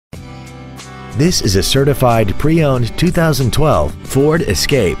This is a certified pre-owned 2012 Ford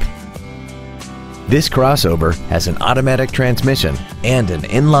Escape. This crossover has an automatic transmission and an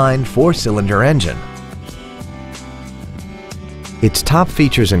inline 4-cylinder engine. Its top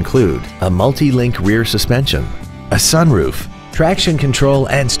features include a multi-link rear suspension, a sunroof, traction control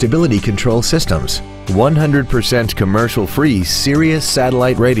and stability control systems, 100% commercial-free Sirius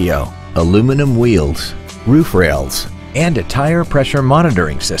satellite radio, aluminum wheels, roof rails, and a tire pressure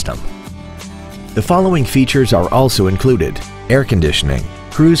monitoring system. The following features are also included: air conditioning,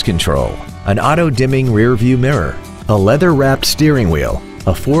 cruise control, an auto-dimming rear-view mirror, a leather-wrapped steering wheel,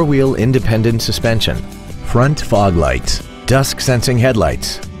 a 4-wheel independent suspension, front fog lights, dusk-sensing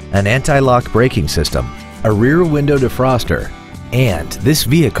headlights, an anti-lock braking system, a rear window defroster, and this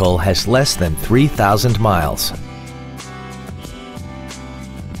vehicle has less than 3,000 miles.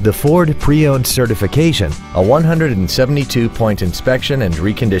 The Ford Pre-Owned certification, a 172-point inspection and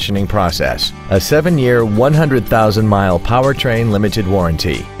reconditioning process, a 7-year, 100,000-mile powertrain limited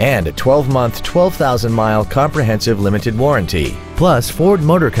warranty, and a 12-month, 12,000-mile comprehensive limited warranty, plus Ford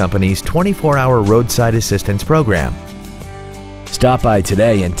Motor Company's 24-hour roadside assistance program. Stop by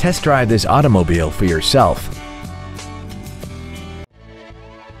today and test drive this automobile for yourself.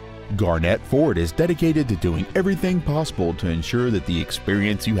 Garnet Ford is dedicated to doing everything possible to ensure that the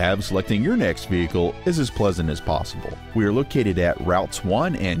experience you have selecting your next vehicle is as pleasant as possible. We are located at Routes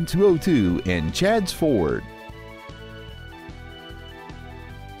 1 and 202 in Chadds Ford.